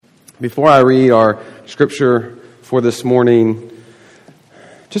Before I read our scripture for this morning,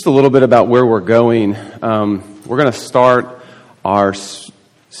 just a little bit about where we're going. We're going to start our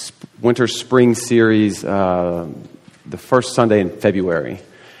winter-spring series the first Sunday in February.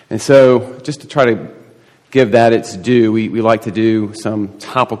 And so just to try to give that its due, we like to do some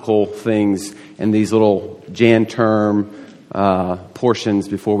topical things in these little Jan term portions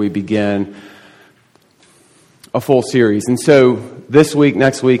before we begin a full series. And so this week,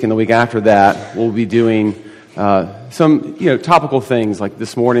 next week, and the week after that, we'll be doing some topical things. Like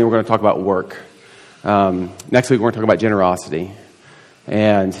this morning, we're going to talk about work. Next week, we're going to talk about generosity.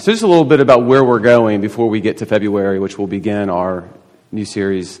 And so just a little bit about where we're going before we get to February, which will begin our new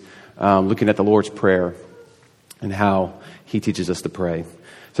series, looking at the Lord's Prayer and how He teaches us to pray.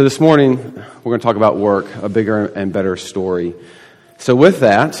 So this morning, we're going to talk about work, a bigger and better story. So with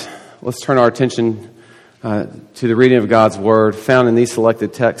that, let's turn our attention to the reading of God's Word found in these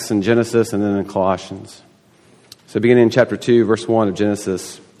selected texts in Genesis and then in Colossians. So beginning in chapter 2, verse 1 of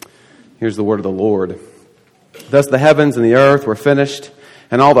Genesis, here's the word of the Lord. Thus the heavens and the earth were finished,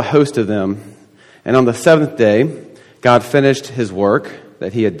 and all the host of them. And on the seventh day, God finished His work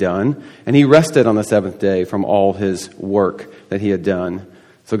that He had done, and He rested on the seventh day from all His work that He had done.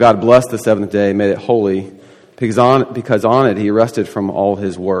 So God blessed the seventh day, made it holy, because on it He rested from all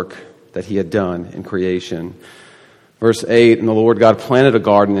His work that He had done in creation. Verse 8, and the Lord God planted a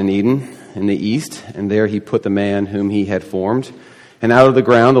garden in Eden in the east, and there He put the man whom He had formed. And out of the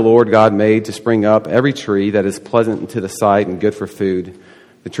ground the Lord God made to spring up every tree that is pleasant to the sight and good for food.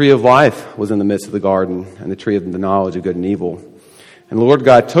 The tree of life was in the midst of the garden, and the tree of the knowledge of good and evil. And the Lord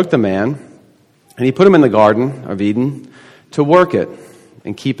God took the man, and He put him in the garden of Eden to work it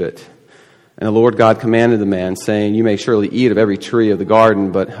and keep it. And the Lord God commanded the man, saying, You may surely eat of every tree of the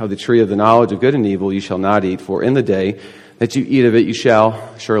garden, but of the tree of the knowledge of good and evil you shall not eat, for in the day that you eat of it you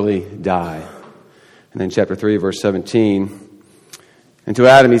shall surely die. And then chapter 3, verse 17, and to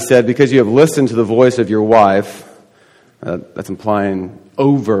Adam He said, Because you have listened to the voice of your wife, that's implying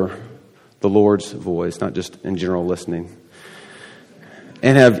over the Lord's voice, not just in general listening,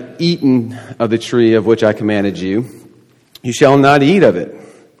 and have eaten of the tree of which I commanded you, you shall not eat of it.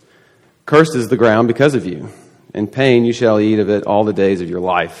 Cursed is the ground because of you. In pain you shall eat of it all the days of your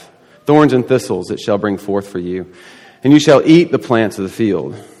life. Thorns and thistles it shall bring forth for you. And you shall eat the plants of the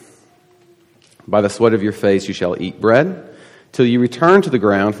field. By the sweat of your face you shall eat bread, till you return to the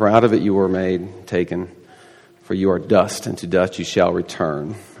ground, for out of it you were taken. For you are dust, and to dust you shall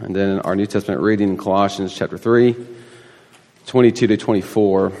return. And then in our New Testament reading in Colossians chapter 3, 22 to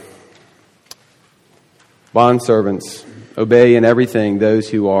 24. Bondservants, obey in everything those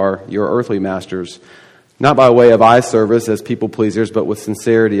who are your earthly masters, not by way of eye service as people pleasers, but with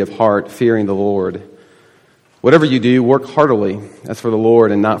sincerity of heart, fearing the Lord. Whatever you do, work heartily as for the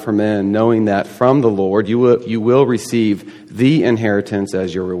Lord and not for men, knowing that from the Lord you will receive the inheritance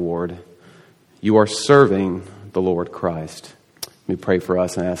as your reward. You are serving the Lord Christ. Let me pray for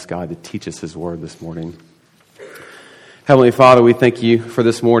us and ask God to teach us His word this morning. Heavenly Father, we thank You for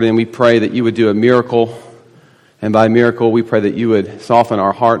this morning. We pray that You would do a miracle. And by miracle, we pray that You would soften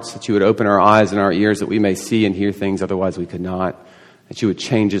our hearts, that You would open our eyes and our ears, that we may see and hear things otherwise we could not, that You would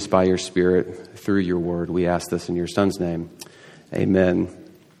change us by Your Spirit through Your word. We ask this in Your Son's name. Amen.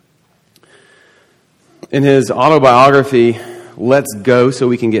 In his autobiography, Let's Go So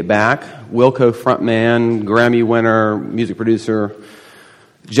We Can Get Back, Wilco frontman, Grammy winner, music producer,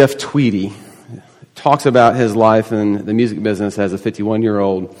 Jeff Tweedy talks about his life in the music business as a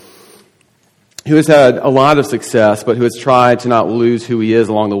 51-year-old who has had a lot of success, but who has tried to not lose who he is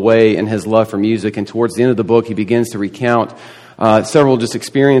along the way in his love for music. And towards the end of the book, he begins to recount several just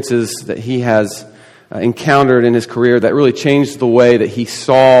experiences that he has encountered in his career that really changed the way that he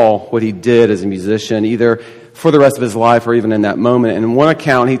saw what he did as a musician, either for the rest of his life or even in that moment. And in one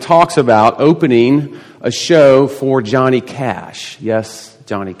account, he talks about opening a show for Johnny Cash. Yes,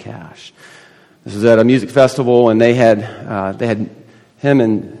 Johnny Cash. This was at a music festival, and they had him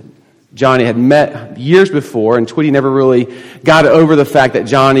and Johnny had met years before, and Tweedy never really got over the fact that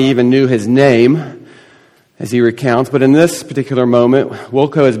Johnny even knew his name, as he recounts. But in this particular moment,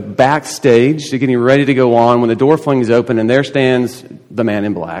 Wilco is backstage, getting ready to go on, when the door flings open, and there stands the man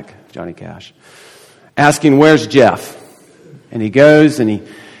in black, Johnny Cash, asking, "Where's Jeff?" And he goes, and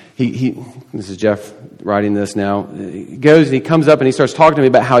he this is Jeff writing this now. He goes and he comes up and he starts talking to me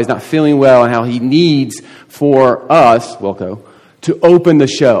about how he's not feeling well and how he needs for us, Wilco, to open the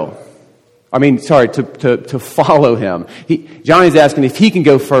show. To follow him. Johnny's asking if he can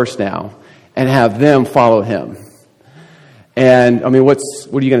go first now and have them follow him. And, what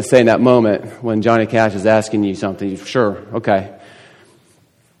are you going to say in that moment when Johnny Cash is asking you something? Sure, okay.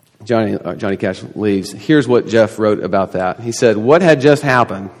 Johnny Cash leaves, here's what Jeff wrote about that. He said, "What had just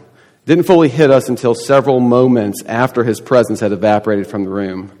happened didn't fully hit us until several moments after his presence had evaporated from the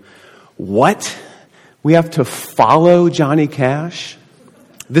room." What? We have to follow Johnny Cash?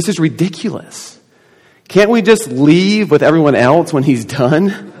 This is ridiculous. Can't we just leave with everyone else when he's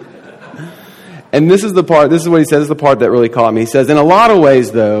done? And this is what he says, this is the part that really caught me. He says, in a lot of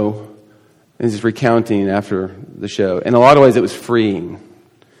ways, though, and he's recounting after the show, in a lot of ways it was freeing.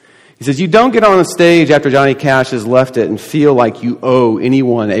 He says, you don't get on a stage after Johnny Cash has left it and feel like you owe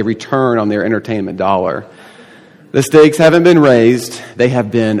anyone a return on their entertainment dollar. The stakes haven't been raised, they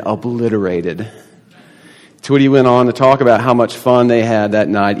have been obliterated. Tweety went on to talk about how much fun they had that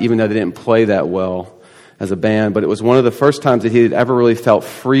night, even though they didn't play that well as a band. But it was one of the first times that he had ever really felt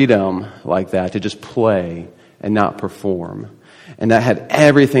freedom like that, to just play and not perform. And that had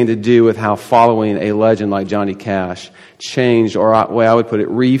everything to do with how following a legend like Johnny Cash changed, or the way I would put it,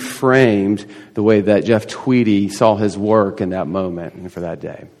 reframed the way that Jeff Tweedy saw his work in that moment and for that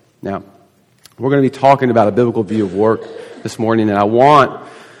day. Now, we're going to be talking about a biblical view of work this morning, and I want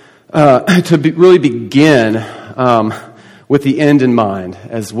to really begin with the end in mind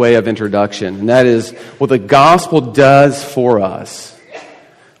as way of introduction. And that is, what the gospel does for us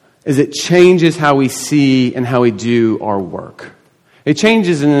is it changes how we see and how we do our work. It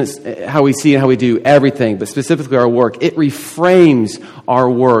changes in how we see and how we do everything, but specifically our work. It reframes our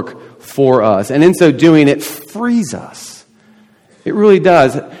work for us. And in so doing, it frees us. It really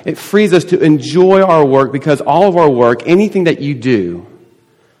does. It frees us to enjoy our work, because all of our work, anything that you do,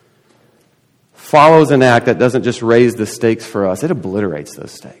 follows an act that doesn't just raise the stakes for us, it obliterates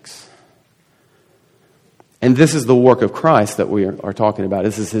those stakes. And this is the work of Christ that we are talking about.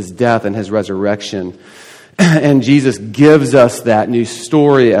 This is his death and his resurrection. And Jesus gives us that new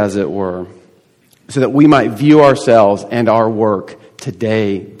story, as it were, so that we might view ourselves and our work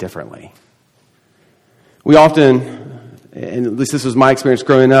today differently. We often, and at least this was my experience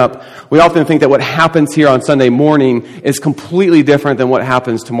growing up, we often think that what happens here on Sunday morning is completely different than what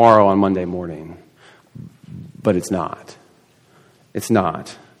happens tomorrow on Monday morning. But it's not. It's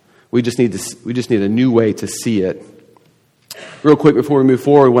not. We just need a new way to see it. Real quick before we move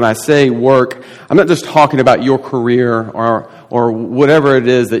forward, when I say work, I'm not just talking about your career or whatever it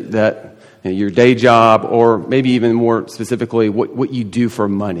is that your day job, or maybe even more specifically what you do for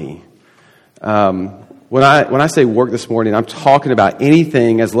money. When I say work this morning, I'm talking about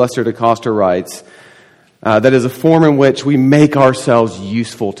anything, as Lester DaCosta writes, that is a form in which we make ourselves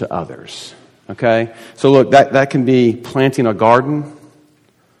useful to others. Okay? So look, that can be planting a garden.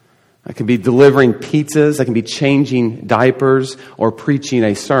 That can be delivering pizzas. That can be changing diapers or preaching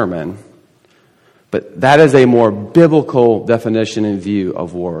a sermon. But that is a more biblical definition and view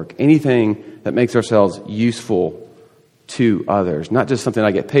of work. Anything that makes ourselves useful to others. Not just something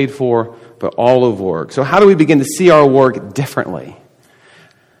I get paid for, but all of work. So how do we begin to see our work differently?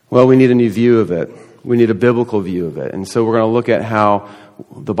 Well, we need a new view of it. We need a biblical view of it. And so we're going to look at how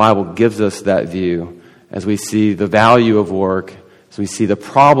the Bible gives us that view as we see the value of work, as we see the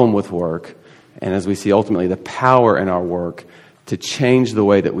problem with work, and as we see ultimately the power in our work to change the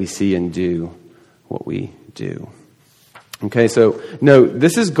way that we see and do what we do. Okay, so no,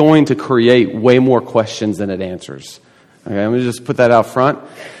 this is going to create way more questions than it answers. Okay, I'm going to just put that out front.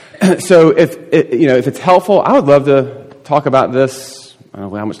 So if it's helpful, I would love to talk about this. I don't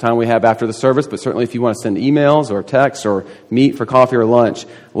know how much time we have after the service, but certainly if you want to send emails or texts or meet for coffee or lunch,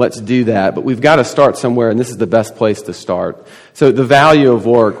 let's do that. But we've got to start somewhere, and this is the best place to start. So the value of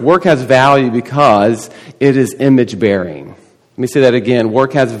work. Work has value because it is image-bearing. Let me say that again.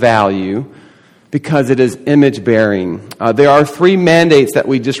 Work has value because it is image-bearing. There are 3 mandates that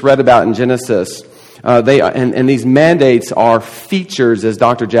we just read about in Genesis. And these mandates are features, as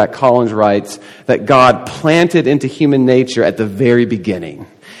Dr. Jack Collins writes, that God planted into human nature at the very beginning.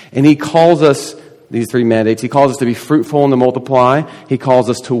 And he calls us, these 3 mandates, he calls us to be fruitful and to multiply. He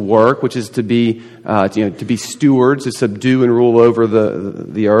calls us to work, which is to be stewards, to subdue and rule over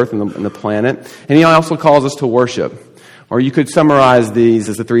the earth and the planet. And he also calls us to worship. Or you could summarize these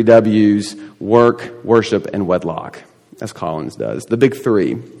as the 3 W's: work, worship, and wedlock, as Collins does, the big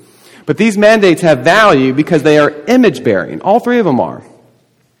 3. But these mandates have value because they are image-bearing. All 3 of them are.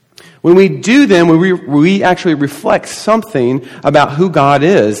 When we do them, we actually reflect something about who God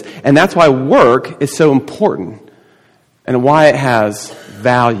is. And that's why work is so important and why it has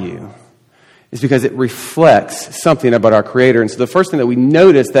value. Is because it reflects something about our Creator. And so the first thing that we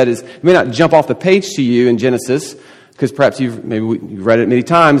notice that is, it may not jump off the page to you in Genesis, because perhaps you've read it many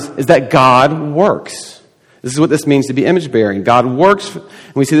times, is that God works. This is what this means to be image-bearing. God works,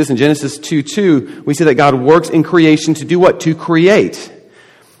 and we see this in Genesis 2:2. We see that God works in creation to do what? To create.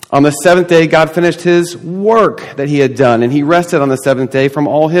 On the seventh day, God finished his work that he had done, and he rested on the seventh day from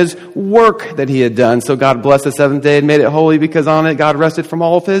all his work that he had done. So God blessed the seventh day and made it holy because on it God rested from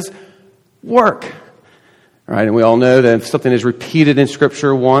all of his work. All right, and we all know that if something is repeated in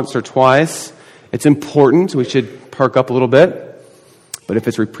Scripture once or twice, it's important. We should perk up a little bit. But if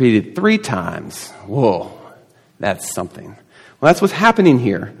it's repeated 3 times, whoa, that's something. Well, that's what's happening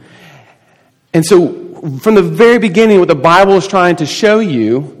here. And so from the very beginning, what the Bible is trying to show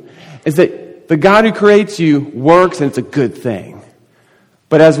you is that the God who creates you works, and it's a good thing.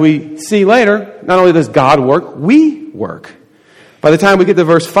 But as we see later, not only does God work, we work. By the time we get to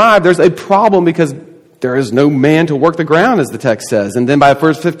verse 5, there's a problem because there is no man to work the ground, as the text says. And then by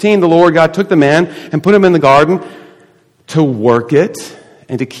verse 15, the Lord God took the man and put him in the garden to work it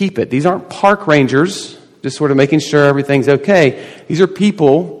and to keep it. These aren't park rangers, just sort of making sure everything's okay. These are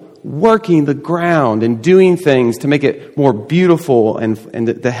people working the ground and doing things to make it more beautiful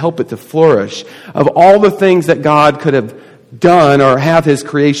and to help it to flourish. Of all the things that God could have done or have his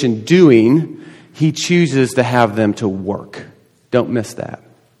creation doing, he chooses to have them to work. Don't miss that.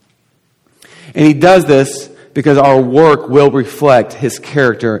 And he does this because our work will reflect his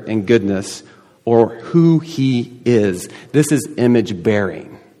character and goodness, or who he is. This is image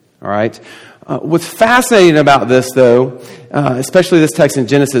bearing. All right? What's fascinating about this, though, especially this text in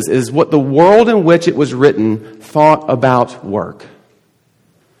Genesis, is what the world in which it was written thought about work.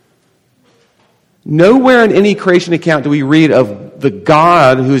 Nowhere in any creation account do we read of the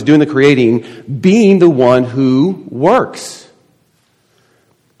God who is doing the creating being the one who works.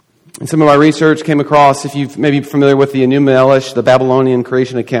 And some of my research came across, if you're maybe familiar with the Enuma Elish, the Babylonian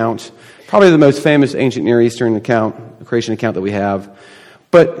creation account, probably the most famous ancient Near Eastern creation account that we have.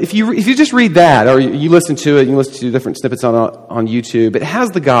 But if you just read that, or you listen to it, you listen to different snippets on YouTube, it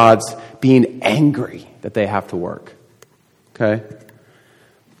has the gods being angry that they have to work. Okay? It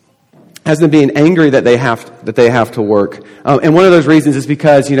has them being angry that they have to work. And one of those reasons is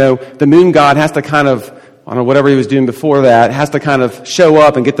because, the moon god has to kind of, I don't know, whatever he was doing before that, has to kind of show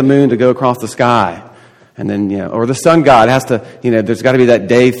up and get the moon to go across the sky. And then, or the sun god has to, there's got to be that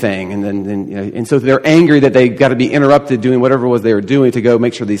day thing. And then, and so they're angry that they got to be interrupted doing whatever it was they were doing to go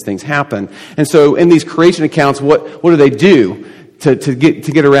make sure these things happen. And so in these creation accounts, what do they do to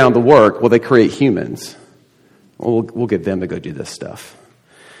get around the work? Well, they create humans. Well, we'll get them to go do this stuff.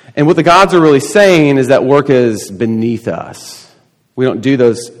 And what the gods are really saying is that work is beneath us. We don't do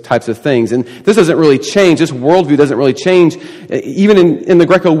those types of things. And this doesn't really change. This worldview doesn't really change even in the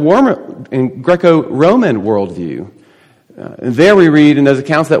Greco-Roman worldview. There we read in those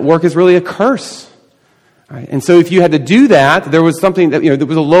accounts that work is really a curse. Right? And so if you had to do that, there was something that, there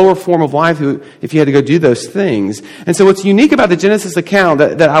was a lower form of life if you had to go do those things. And so what's unique about the Genesis account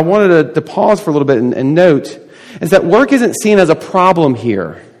that I wanted to pause for a little bit and note is that work isn't seen as a problem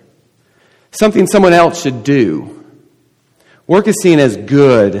here. Something someone else should do. Work is seen as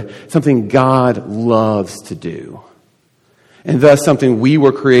good, something God loves to do. And thus something we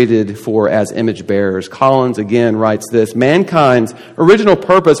were created for as image bearers. Collins again writes this: mankind's original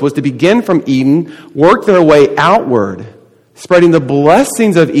purpose was to begin from Eden, work their way outward, spreading the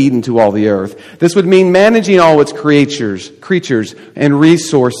blessings of Eden to all the earth. This would mean managing all its creatures and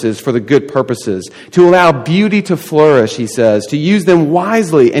resources for the good purposes, to allow beauty to flourish, he says, to use them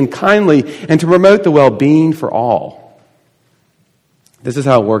wisely and kindly, and to promote the well-being for all. This is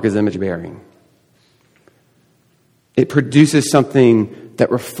how work is image-bearing. It produces something that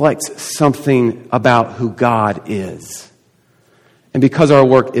reflects something about who God is. And because our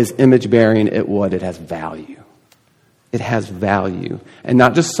work is image-bearing, it has value. It has value. And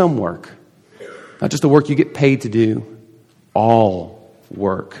not just some work. Not just the work you get paid to do. All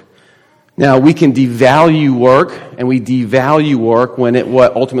work. Now, we can devalue work, and we devalue work when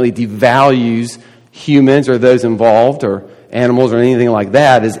what ultimately devalues humans or those involved or animals or anything like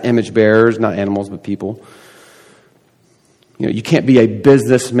that is image bearers, not animals but people. You can't be a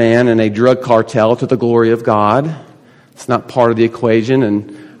businessman in a drug cartel to the glory of God. It's not part of the equation.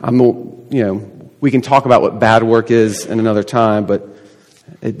 And we can talk about what bad work is in another time, but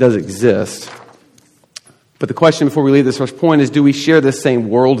it does exist. But the question before we leave this first point is, do we share this same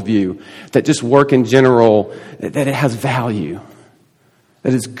worldview that just work in general, that it has value,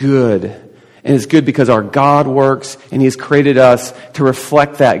 that it's good? And it's good because our God works, and He has created us to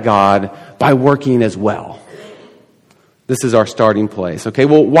reflect that God by working as well. This is our starting place. Okay,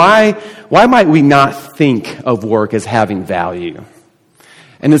 well, why might we not think of work as having value?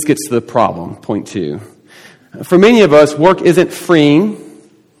 And this gets to the problem, point 2. For many of us, work isn't freeing.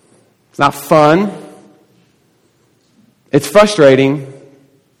 It's not fun. It's frustrating.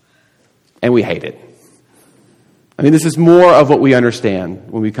 And we hate it. I mean, this is more of what we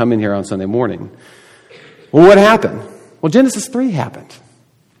understand when we come in here on Sunday morning. Well, what happened? Well, Genesis 3 happened.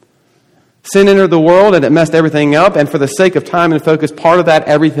 Sin entered the world and it messed everything up. And for the sake of time and focus, part of that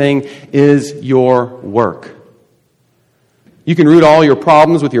everything is your work. You can root all your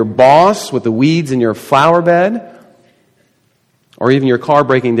problems with your boss, with the weeds in your flower bed, or even your car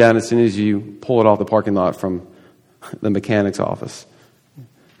breaking down as soon as you pull it off the parking lot from the mechanic's office.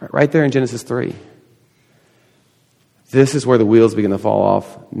 Right there in Genesis 3. This is where the wheels begin to fall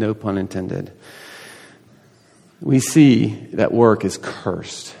off, no pun intended. We see that work is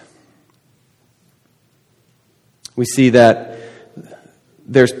cursed. We see that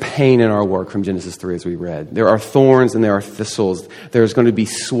there's pain in our work from Genesis 3 as we read. There are thorns and there are thistles. There's going to be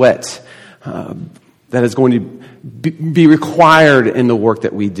sweat that is going to be required in the work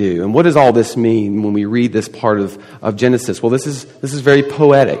that we do. And what does all this mean when we read this part of Genesis? Well, this is very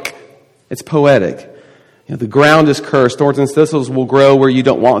poetic. It's poetic. You know, the ground is cursed. Thorns and thistles will grow where you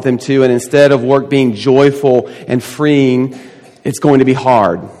don't want them to. And instead of work being joyful and freeing, it's going to be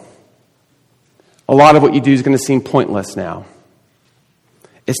hard. A lot of what you do is going to seem pointless now.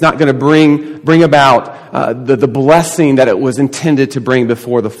 It's not going to bring about the blessing that it was intended to bring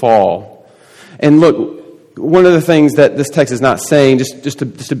before the fall. And look, one of the things that this text is not saying, just to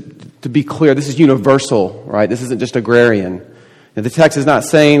be clear, this is universal, right? This isn't just agrarian. And the text is not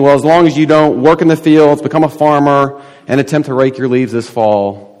saying, well, as long as you don't work in the fields, become a farmer, and attempt to rake your leaves this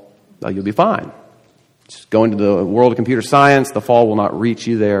fall, you'll be fine. Just go into the world of computer science, the fall will not reach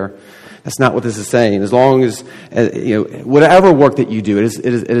you there. That's not what this is saying. As long as, whatever work that you do, it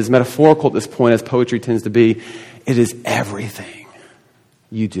is metaphorical at this point, as poetry tends to be. It is everything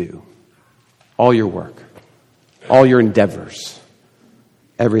you do. All your work. All your endeavors.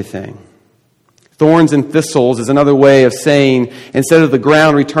 Everything. Thorns and thistles is another way of saying, instead of the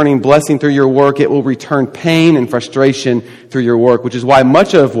ground returning blessing through your work, it will return pain and frustration through your work, which is why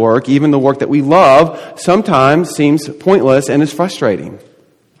much of work, even the work that we love, sometimes seems pointless and is frustrating.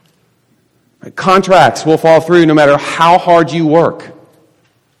 Contracts will fall through no matter how hard you work.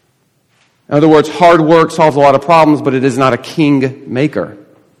 In other words, hard work solves a lot of problems, but it is not a king maker.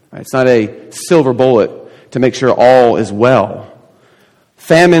 It's not a silver bullet to make sure all is well.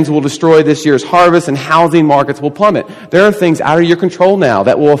 Famines will destroy this year's harvest and housing markets will plummet. There are things out of your control now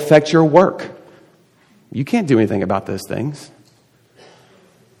that will affect your work. You can't do anything about those things.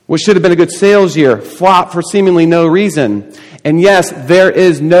 What should have been a good sales year flopped for seemingly no reason. And yes, there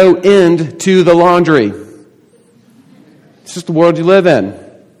is no end to the laundry. It's just the world you live in.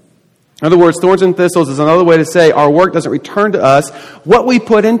 In other words, thorns and thistles is another way to say our work doesn't return to us what we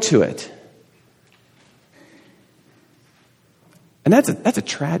put into it. And that's a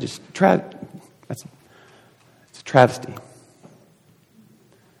travesty.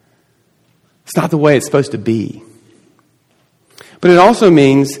 It's not the way it's supposed to be. But it also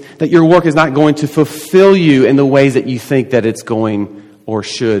means that your work is not going to fulfill you in the ways that you think that it's going or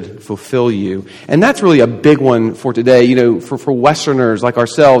should fulfill you. And that's really a big one for today. You know, for Westerners like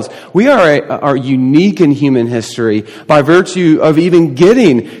ourselves, we are unique in human history by virtue of even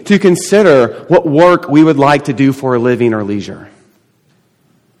getting to consider what work we would like to do for a living or leisure.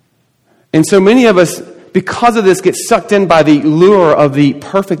 And so many of us, because of this, get sucked in by the lure of the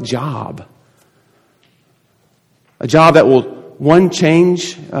perfect job. A job that will, one,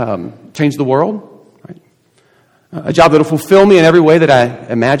 change the world. Right? A job that will fulfill me in every way that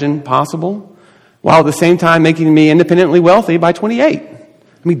I imagine possible, while at the same time making me independently wealthy by 28. I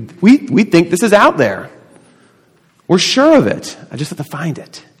mean, we think this is out there. We're sure of it. I just have to find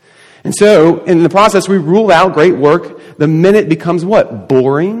it. And so, in the process, we rule out great work the minute it becomes what?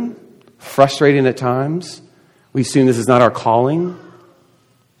 Boring, frustrating at times. We assume this is not our calling.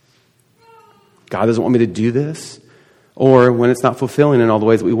 God doesn't want me to do this. Or when it's not fulfilling in all the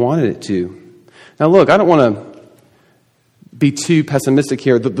ways that we wanted it to. Now look, I don't want to be too pessimistic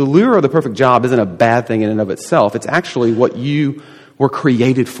here. The lure of the perfect job isn't a bad thing in and of itself. It's actually what you were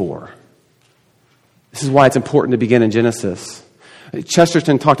created for. This is why it's important to begin in Genesis.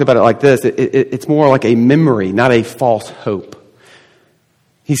 Chesterton talked about it like this. It's more like a memory, not a false hope.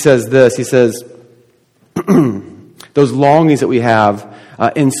 He says this, he says, those longings that we have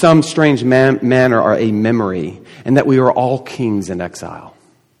in some strange manner are a memory, and that we are all kings in exile.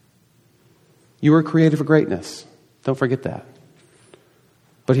 You were created for greatness. Don't forget that.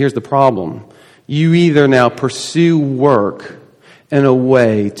 But here's the problem. You either now pursue work in a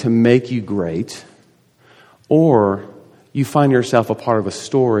way to make you great, or you find yourself a part of a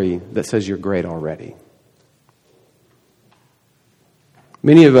story that says you're great already.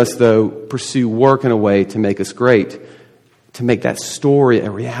 Many of us, though, pursue work in a way to make us great. to make that story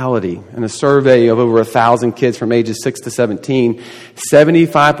a reality. In a survey of over 1,000 kids from ages 6 to 17,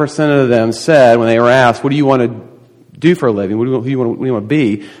 75% of them said when they were asked, what do you want to do for a living? What do you want to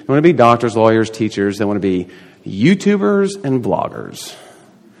be? They want to be doctors, lawyers, teachers. They want to be YouTubers and vloggers.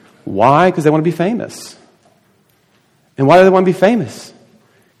 Why? Because they want to be famous. And why do they want to be famous?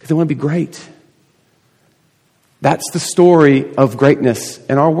 Because they want to be great. That's the story of greatness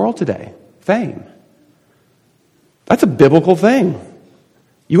in our world today. Fame. That's a biblical thing.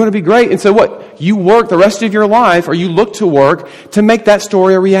 You want to be great. And so what? You work the rest of your life, or you look to work to make that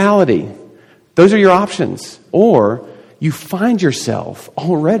story a reality. Those are your options. Or you find yourself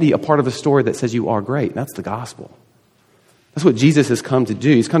already a part of a story that says you are great. That's the gospel. That's what Jesus has come to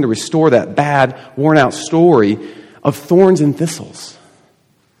do. He's come to restore that bad, worn out story of thorns and thistles.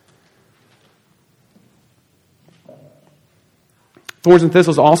 Thorns and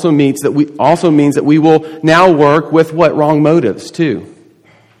thistles also means that we will now work with what? Wrong motives too.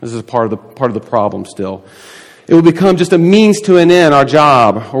 This is part of the problem still. It will become just a means to an end, our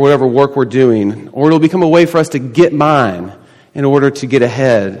job or whatever work we're doing, or it'll become a way for us to get mine in order to get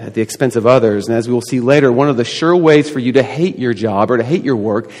ahead at the expense of others. And as we will see later, one of the sure ways for you to hate your job or to hate your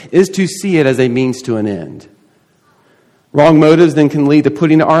work is to see it as a means to an end. Wrong motives then can lead to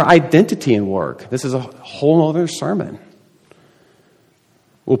putting our identity in work. This is a whole other sermon.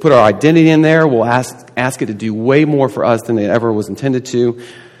 We'll put our identity in there. We'll ask it to do way more for us than it ever was intended to.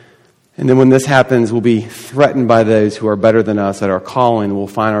 And then when this happens, we'll be threatened by those who are better than us at our calling. We'll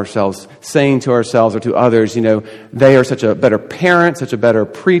find ourselves saying to ourselves or to others, they are such a better parent, such a better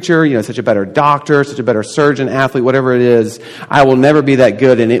preacher, such a better doctor, such a better surgeon, athlete, whatever it is. I will never be that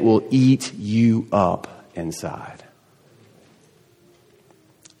good, and it will eat you up inside.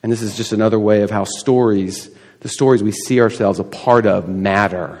 And this is just another way of how the stories we see ourselves a part of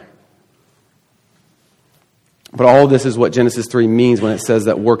matter. But all of this is what Genesis 3 means when it says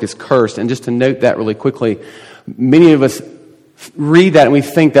that work is cursed. And just to note that really quickly, many of us read that and we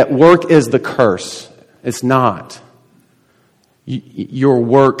think that work is the curse. It's not. Your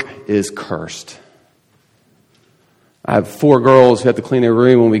work is cursed. I have 4 girls who have to clean their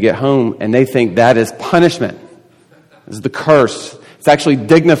room when we get home, and they think that is punishment. This is the curse. It's actually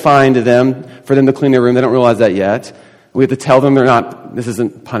dignifying to them for them to clean their room. They don't realize that yet. We have to tell them this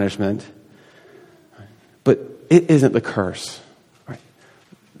isn't punishment. But it isn't the curse. Right?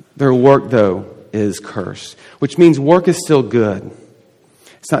 Their work, though, is cursed, which means work is still good.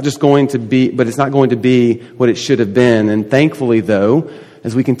 It's not going to be what it should have been. And thankfully, though,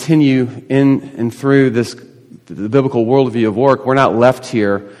 as we continue in and through the biblical worldview of work, we're not left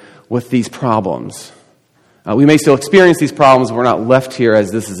here with these problems. We may still experience these problems, but we're not left here as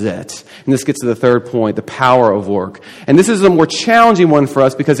this is it. And this gets to the third point, the power of work. And this is a more challenging one for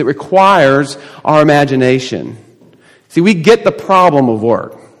us because it requires our imagination. See, we get the problem of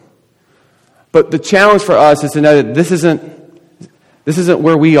work. But the challenge for us is to know that this isn't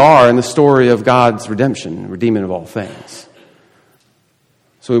where we are in the story of God's redemption, redeeming of all things.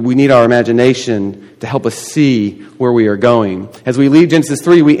 So we need our imagination to help us see where we are going. As we leave Genesis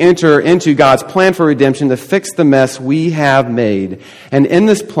 3, we enter into God's plan for redemption to fix the mess we have made. And in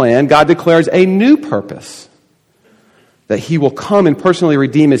this plan, God declares a new purpose, that He will come and personally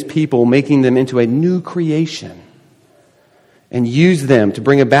redeem His people, making them into a new creation, and use them to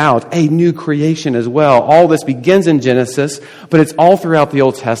bring about a new creation as well. All this begins in Genesis, but it's all throughout the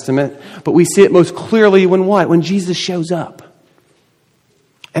Old Testament. But we see it most clearly when what? When Jesus shows up.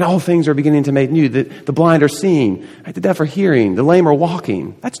 And all things are beginning to make new. The blind are seeing, right? The deaf are hearing, the lame are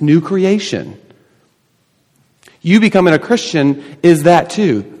walking. That's new creation. You becoming a Christian is that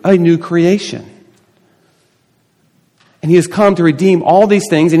too, a new creation. And He has come to redeem all these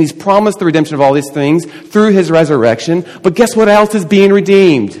things, and He's promised the redemption of all these things through His resurrection. But guess what else is being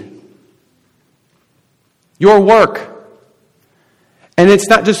redeemed? Your work. And it's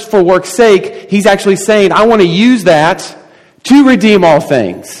not just for work's sake. He's actually saying, I want to use that to redeem all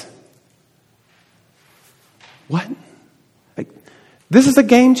things. What? This is a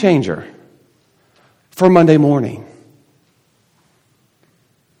game changer for Monday morning.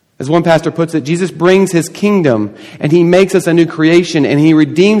 As one pastor puts it, Jesus brings His kingdom and He makes us a new creation and He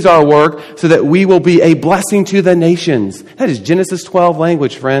redeems our work so that we will be a blessing to the nations. That is Genesis 12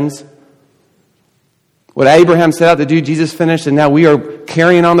 language, friends. What Abraham set out to do, Jesus finished, and now we are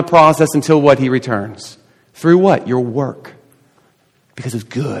carrying on the process until what? He returns. Through what? Your work. Because it's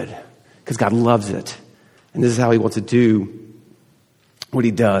good. Because God loves it. And this is how He wants to do what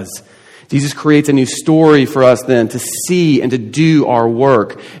He does. Jesus creates a new story for us then to see and to do our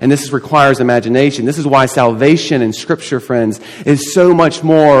work. And this requires imagination. This is why salvation in Scripture, friends, is so much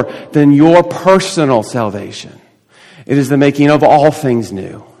more than your personal salvation. It is the making of all things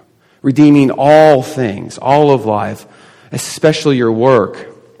new, redeeming all things, all of life, especially your work.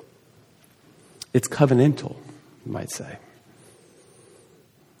 It's covenantal, you might say.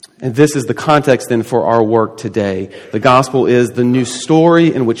 And this is the context then for our work today. The gospel is the new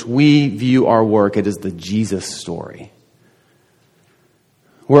story in which we view our work. It is the Jesus story,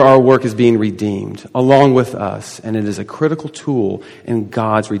 where our work is being redeemed along with us. And it is a critical tool in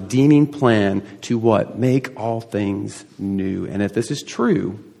God's redeeming plan to what? Make all things new. And if this is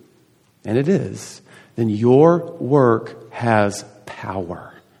true, and it is, then your work has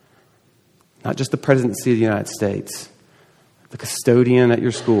power. Not just the presidency of the United States, the custodian at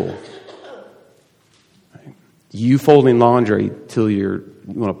your school, you folding laundry till you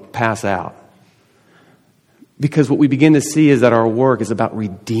want to pass out. Because what we begin to see is that our work is about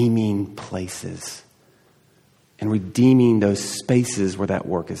redeeming places and redeeming those spaces where that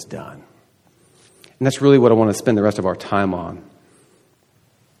work is done. And that's really what I want to spend the rest of our time on.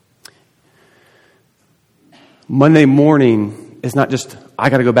 Monday morning is not just, I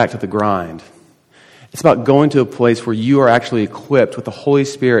got to go back to the grind. It's about going to a place where you are actually equipped with the Holy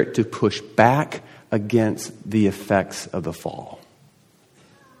Spirit to push back against the effects of the fall.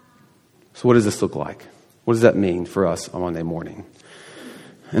 So what does this look like? What does that mean for us on Monday morning?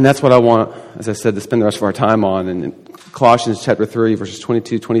 And that's what I want, as I said, to spend the rest of our time on. And in Colossians chapter 3, verses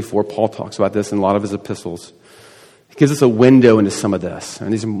 22, 24, Paul talks about this in a lot of his epistles. He gives us a window into some of this.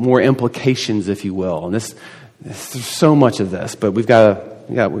 And these are more implications, if you will. And there's so much of this, but we've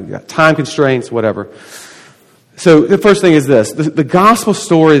got time constraints, whatever. So the first thing is this. The gospel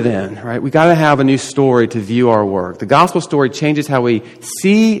story then, right? We got to have a new story to view our work. The gospel story changes how we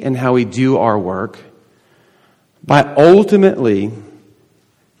see and how we do our work by ultimately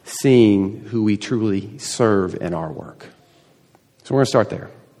seeing who we truly serve in our work. So we're going to start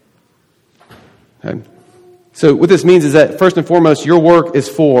there. Okay? So what this means is that first and foremost, your work is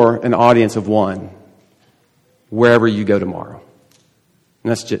for an audience of one, wherever you go tomorrow.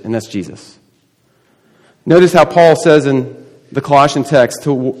 And that's Jesus. Notice how Paul says in the Colossian text,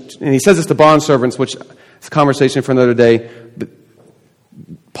 and he says this to bondservants, which is a conversation for another day, but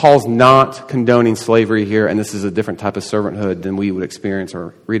Paul's not condoning slavery here, and this is a different type of servanthood than we would experience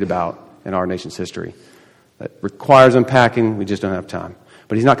or read about in our nation's history. That requires unpacking, we just don't have time.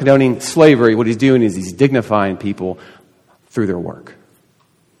 But he's not condoning slavery. What he's doing is he's dignifying people through their work.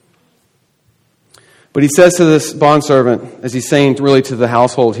 But he says to this bondservant, as he's saying really to the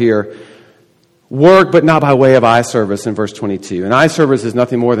household here, work but not by way of eye service in verse 22. And eye service is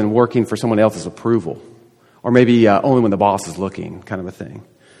nothing more than working for someone else's approval. Or maybe only when the boss is looking, kind of a thing.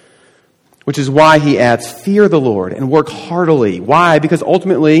 Which is why he adds, fear the Lord and work heartily. Why? Because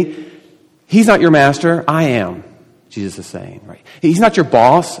ultimately, he's not your master, I am, Jesus is saying. Right? He's not your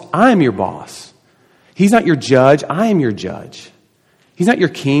boss, I am your boss. He's not your judge, I am your judge. He's not your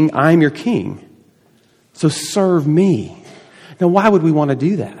king, I am your king. So serve me. Now, why would we want to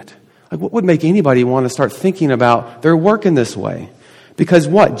do that? Like, what would make anybody want to start thinking about their work in this way? Because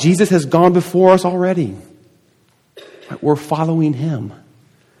what? Jesus has gone before us already. We're following him.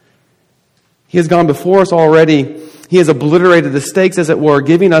 He has gone before us already. He has obliterated the stakes, as it were,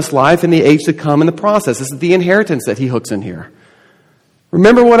 giving us life in the age to come in the process. This is the inheritance that he hooks in here.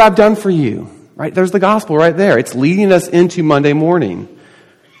 Remember what I've done for you. Right? There's the gospel right there. It's leading us into Monday morning.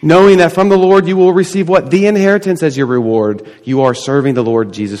 Knowing that from the Lord you will receive what? The inheritance as your reward. You are serving the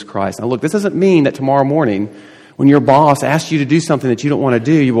Lord Jesus Christ. Now look, this doesn't mean that tomorrow morning, when your boss asks you to do something that you don't want to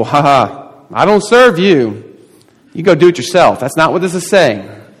do, you will, I don't serve you. You go do it yourself. That's not what this is saying.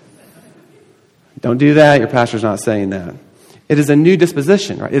 Don't do that. Your pastor's not saying that. It is a new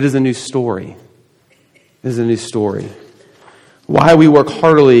disposition, right? It is a new story. It is a new story. Why we work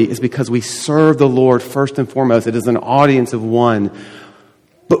heartily is because we serve the Lord first and foremost. It is an audience of one.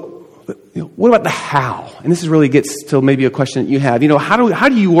 But what about the how? And this really gets to maybe a question that you have. How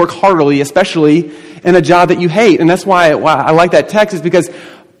do you work heartily, especially in a job that you hate? And that's why I like that text, is because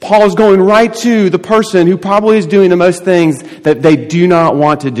Paul is going right to the person who probably is doing the most things that they do not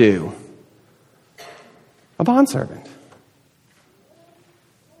want to do. A bondservant.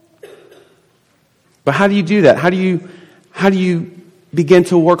 But how do you do that? How do you begin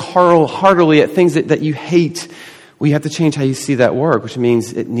to work heartily at things that you hate? Well, you have to change how you see that work, which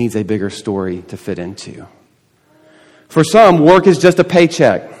means it needs a bigger story to fit into. For some, work is just a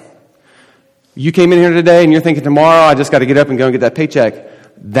paycheck. You came in here today and you're thinking, tomorrow I just got to get up and go and get that paycheck.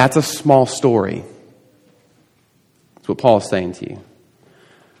 That's a small story. That's what Paul is saying to you.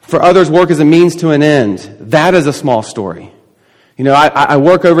 For others, work is a means to an end. That is a small story. I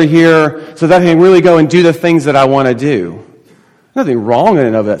work over here so that I can really go and do the things that I want to do. Nothing wrong in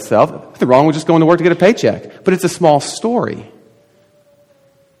and of itself. Nothing wrong with just going to work to get a paycheck. But it's a small story.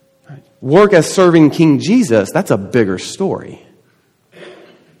 Work as serving King Jesus, that's a bigger story.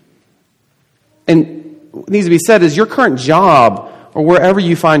 And what needs to be said is your current job or wherever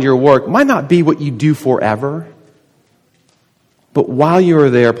you find your work might not be what you do forever. But while you are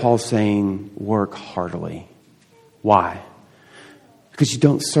there, Paul's saying, work heartily. Why? Because you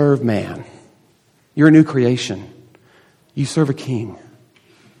don't serve man. You're a new creation. You serve a king.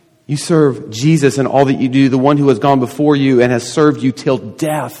 You serve Jesus in all that you do, the one who has gone before you and has served you till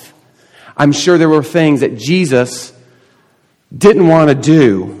death. I'm sure there were things that Jesus didn't want to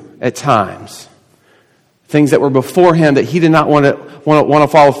do at times. Things that were before him that he did not want to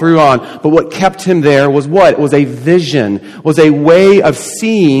follow through on. But what kept him there was what? It was a vision, was a way of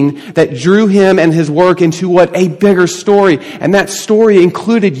seeing that drew him and his work into what? A bigger story. And that story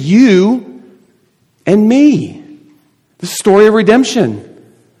included you and me. The story of redemption.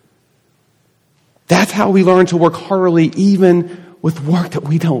 That's how we learn to work heartily even with work that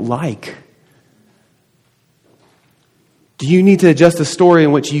we don't like. Do you need to adjust the story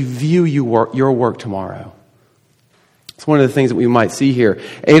in which you view your work tomorrow? It's one of the things that we might see here.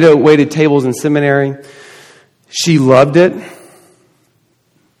 Ada waited tables in seminary. She loved it.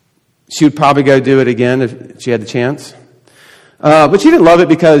 She would probably go do it again if she had the chance. But she didn't love it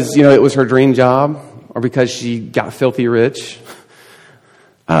because, it was her dream job or because she got filthy rich.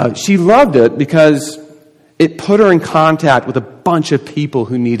 She loved it because it put her in contact with a bunch of people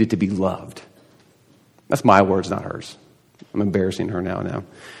who needed to be loved. That's my words, not hers. I'm embarrassing her now.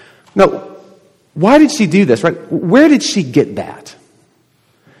 No, why did she do this, right? Where did she get that?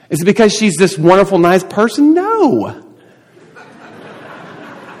 Is it because she's this wonderful, nice person? No.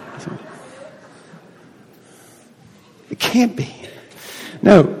 It can't be.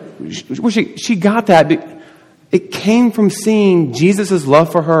 No, she got that. It came from seeing Jesus'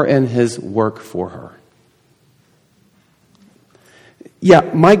 love for her and his work for her. Yeah,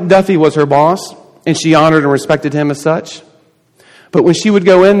 Mike Duffy was her boss, and she honored and respected him as such. But when she would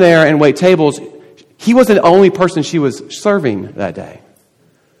go in there and wait tables, he wasn't the only person she was serving that day.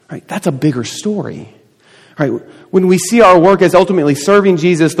 Right? That's a bigger story. Right? When we see our work as ultimately serving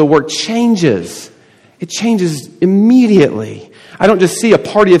Jesus, the work changes. It changes immediately. I don't just see a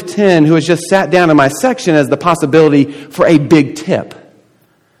party of 10 who has just sat down in my section as the possibility for a big tip.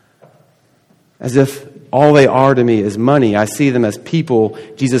 As if all they are to me is money. I see them as people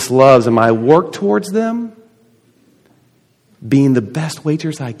Jesus loves, and my work towards them, being the best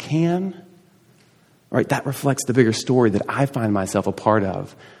waitress I can, right? That reflects the bigger story that I find myself a part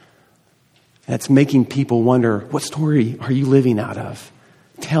of. That's making people wonder, what story are you living out of?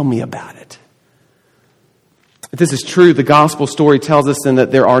 Tell me about it. If this is true, the gospel story tells us then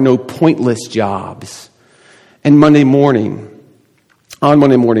that there are no pointless jobs. And on Monday morning,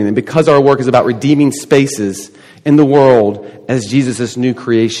 and because our work is about redeeming spaces in the world as Jesus' new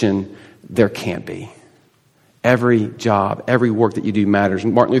creation, there can't be. Every job, every work that you do matters.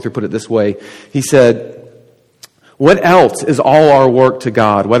 And Martin Luther put it this way. He said, what else is all our work to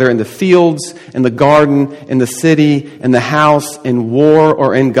God, whether in the fields, in the garden, in the city, in the house, in war,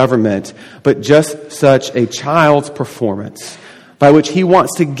 or in government, but just such a child's performance by which he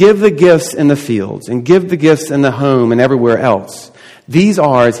wants to give the gifts in the fields and give the gifts in the home and everywhere else. These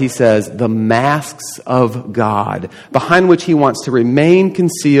are, as he says, the masks of God, behind which he wants to remain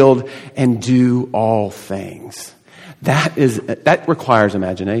concealed and do all things. That requires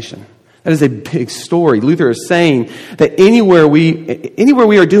imagination. That is a big story. Luther is saying that anywhere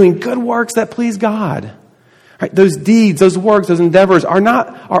we are doing good works that please God, right? Those deeds, those works, those endeavors are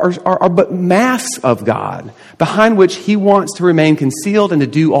but masks of God, behind which he wants to remain concealed and to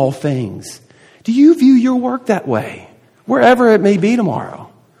do all things. Do you view your work that way? Wherever it may be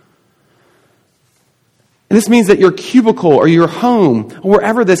tomorrow. And this means that your cubicle or your home, or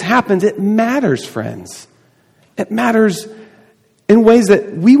wherever this happens, it matters, friends. It matters in ways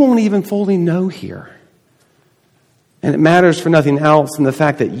that we won't even fully know here. And it matters for nothing else than the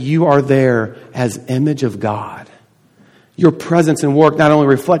fact that you are there as image of God. Your presence and work not only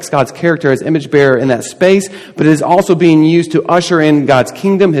reflects God's character as image bearer in that space, but it is also being used to usher in God's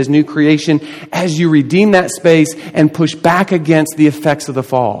kingdom, his new creation, as you redeem that space and push back against the effects of the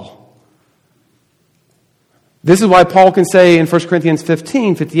fall. This is why Paul can say in 1 Corinthians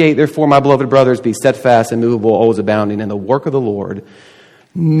 15:58, therefore, my beloved brothers, be steadfast and immovable, always abounding in the work of the Lord,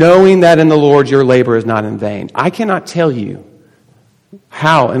 knowing that in the Lord your labor is not in vain. I cannot tell you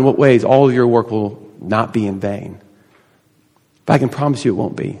how and what ways all of your work will not be in vain. But I can promise you it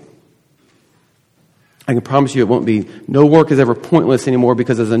won't be. I can promise you it won't be. No work is ever pointless anymore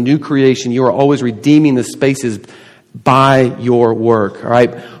because as a new creation, you are always redeeming the spaces by your work, all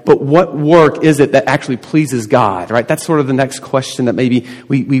right? But what work is it that actually pleases God, right? That's sort of the next question that maybe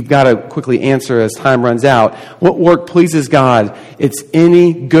we've got to quickly answer as time runs out. What work pleases God? It's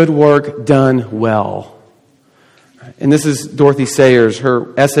any good work done well. And this is Dorothy Sayers,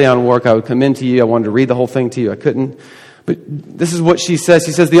 her essay on work. I would commend to you. I wanted to read the whole thing to you. I couldn't. But this is what she says.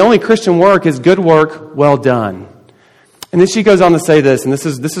 She says, the only Christian work is good work well done. And then she goes on to say this, and this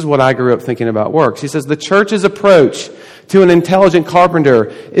is what I grew up thinking about work. She says, the church's approach to an intelligent carpenter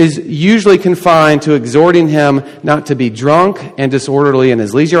is usually confined to exhorting him not to be drunk and disorderly in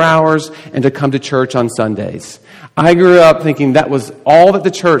his leisure hours and to come to church on Sundays. I grew up thinking that was all that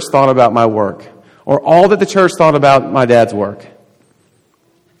the church thought about my work, or all that the church thought about my dad's work.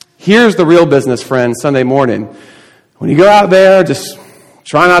 Here's the real business, friends, Sunday morning. When you go out there, just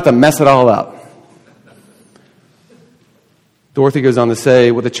try not to mess it all up. Dorothy goes on to say,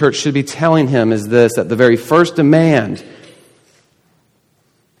 what the church should be telling him is this, that the very first demand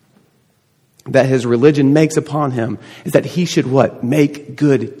that his religion makes upon him is that he should what? Make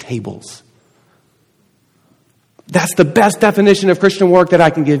good tables. That's the best definition of Christian work that I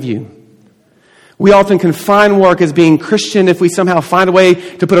can give you. We often confine work as being Christian if we somehow find a way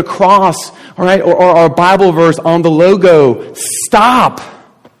to put a cross, all right, or a Bible verse on the logo. Stop.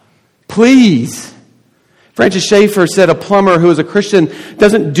 Please. Francis Schaeffer said a plumber who is a Christian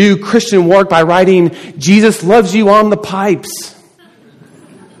doesn't do Christian work by writing, Jesus loves you on the pipes.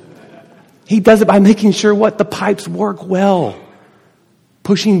 He does it by making sure what? The pipes work well.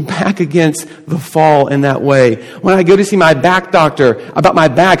 Pushing back against the fall in that way. When I go to see my back doctor about my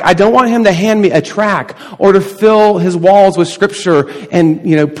back, I don't want him to hand me a tract or to fill his walls with scripture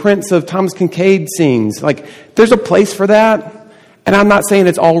and, prints of Thomas Kincaid scenes. Like, there's a place for that. And I'm not saying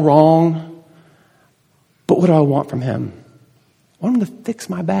it's all wrong. But what do I want from him? I want him to fix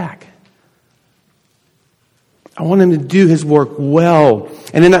my back. I want him to do his work well.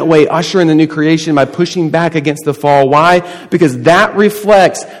 And in that way, usher in the new creation by pushing back against the fall. Why? Because that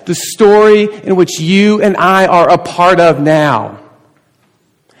reflects the story in which you and I are a part of now.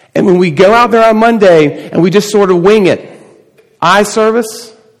 And when we go out there on Monday and we just sort of wing it, eye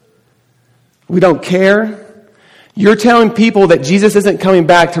service, we don't care, you're telling people that Jesus isn't coming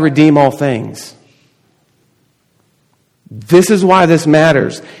back to redeem all things. This is why this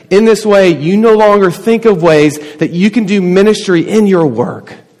matters. In this way, you no longer think of ways that you can do ministry in your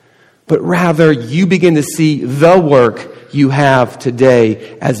work, but rather you begin to see the work you have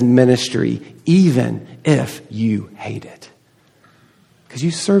today as ministry, even if you hate it. Because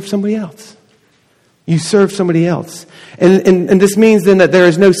you serve somebody else. You serve somebody else. And this means then that there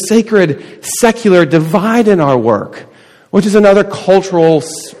is no sacred, secular divide in our work, which is another cultural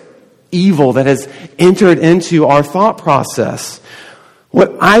evil that has entered into our thought process.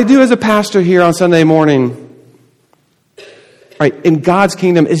 What I do as a pastor here on Sunday morning, right, in God's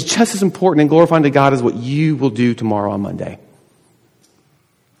kingdom is just as important and glorifying to God as what you will do tomorrow on Monday.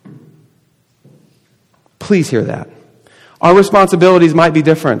 Please hear that. Our responsibilities might be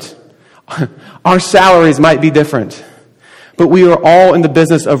different. Our salaries might be different. But we are all in the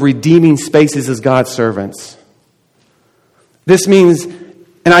business of redeeming spaces as God's servants. This means,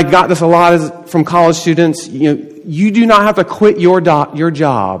 and I got this a lot from college students, you do not have to quit your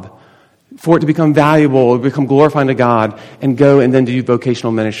job for it to become valuable or become glorifying to God and go and then do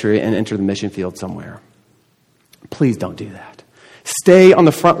vocational ministry and enter the mission field somewhere. Please don't do that. Stay on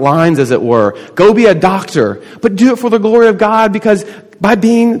the front lines, as it were. Go be a doctor, but do it for the glory of God because by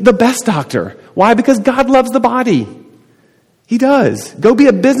being the best doctor. Why? Because God loves the body. He does. Go be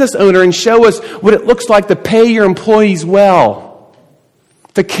a business owner and show us what it looks like to pay your employees well.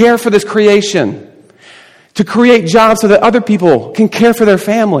 To care for this creation, to create jobs so that other people can care for their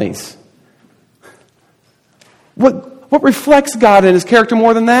families. What reflects God and His character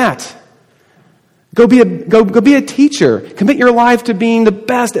more than that? Go be a teacher. Commit your life to being the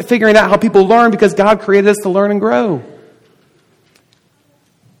best at figuring out how people learn because God created us to learn and grow.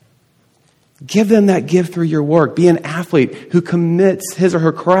 Give them that gift through your work. Be an athlete who commits to his or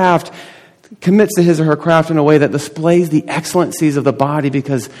her craft in a way that displays the excellencies of the body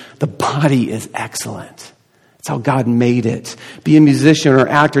because the body is excellent. It's how God made it. Be a musician or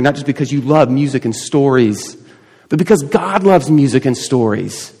actor, not just because you love music and stories, but because God loves music and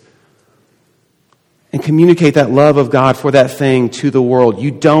stories. And communicate that love of God for that thing to the world.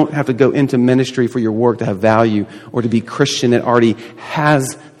 You don't have to go into ministry for your work to have value or to be Christian. It already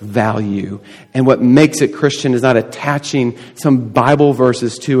has value. And what makes it Christian is not attaching some Bible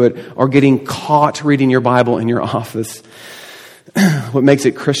verses to it or getting caught reading your Bible in your office. What makes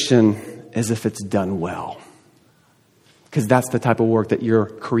it Christian is if it's done well. Because that's the type of work that your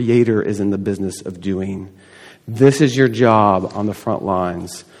Creator is in the business of doing. This is your job on the front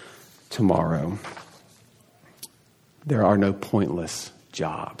lines tomorrow. There are no pointless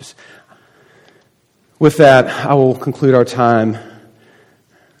jobs. With that, I will conclude our time.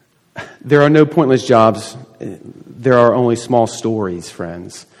 There are no pointless jobs. There are only small stories,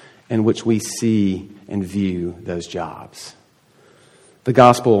 friends, in which we see and view those jobs. The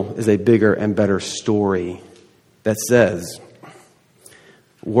gospel is a bigger and better story that says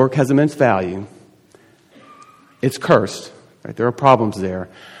work has immense value. It's cursed. Right? There are problems there.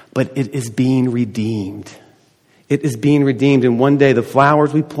 But it is being redeemed. It is being redeemed. And one day the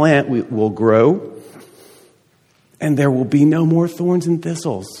flowers we plant will grow. And there will be no more thorns and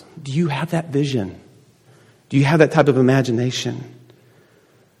thistles. Do you have that vision? Do you have that type of imagination?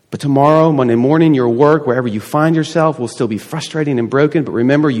 But tomorrow, Monday morning, your work, wherever you find yourself, will still be frustrating and broken. But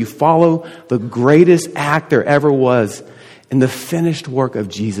remember, you follow the greatest act there ever was in the finished work of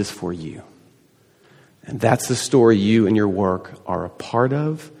Jesus for you. And that's the story you and your work are a part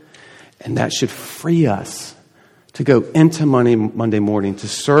of. And that should free us to go into Monday morning to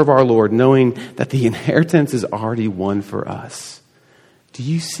serve our Lord, knowing that the inheritance is already won for us. Do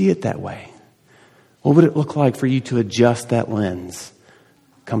you see it that way? What would it look like for you to adjust that lens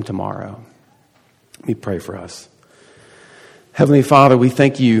come tomorrow? Let me pray for us. Heavenly Father, we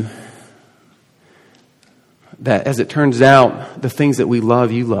thank you that as it turns out, the things that we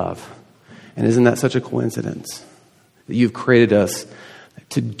love, you love. And isn't that such a coincidence? That you've created us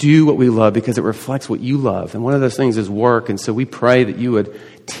to do what we love because it reflects what you love. And one of those things is work. And so we pray that you would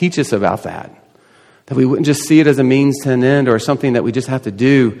teach us about that. That we wouldn't just see it as a means to an end or something that we just have to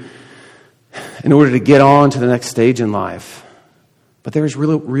do in order to get on to the next stage in life. But there is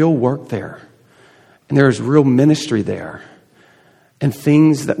real work there. And there is real ministry there. And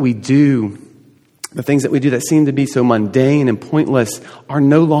things that we do, the things that we do that seem to be so mundane and pointless are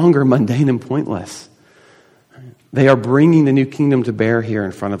no longer mundane and pointless. They are bringing the new kingdom to bear here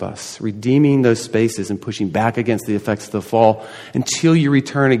in front of us, redeeming those spaces and pushing back against the effects of the fall until you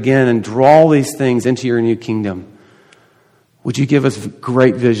return again and draw these things into your new kingdom. Would you give us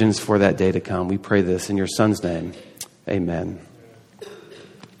great visions for that day to come? We pray this in your Son's name. Amen.